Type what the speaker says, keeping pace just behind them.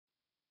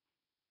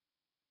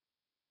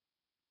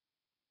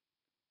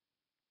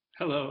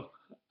Hello,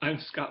 I'm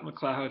Scott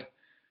McLeod,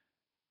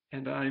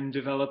 and I'm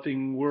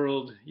developing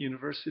World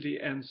University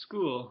and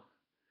School,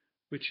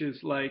 which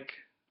is like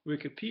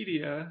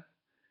Wikipedia,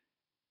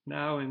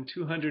 now in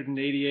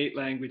 288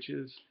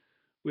 languages,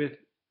 with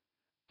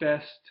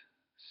best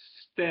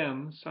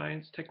STEM,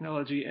 science,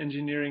 technology,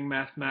 engineering,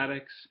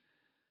 mathematics,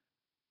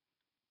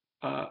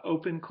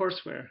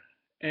 OpenCourseWare.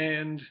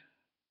 And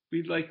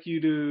we'd like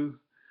you to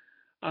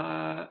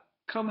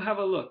come have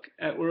a look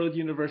at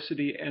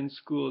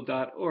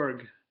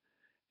worlduniversityandschool.org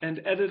and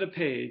edit a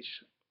page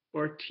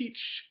or teach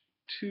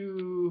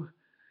to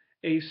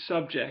a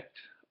subject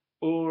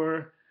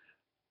or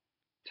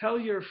tell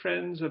your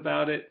friends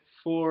about it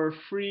for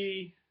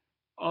free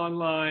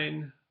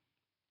online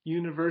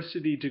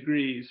university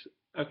degrees,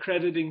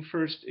 accrediting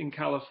first in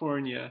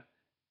California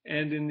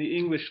and in the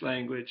English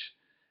language,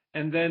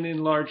 and then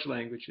in large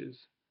languages.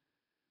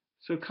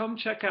 So come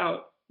check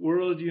out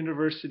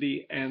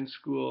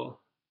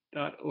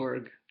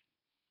worlduniversityandschool.org.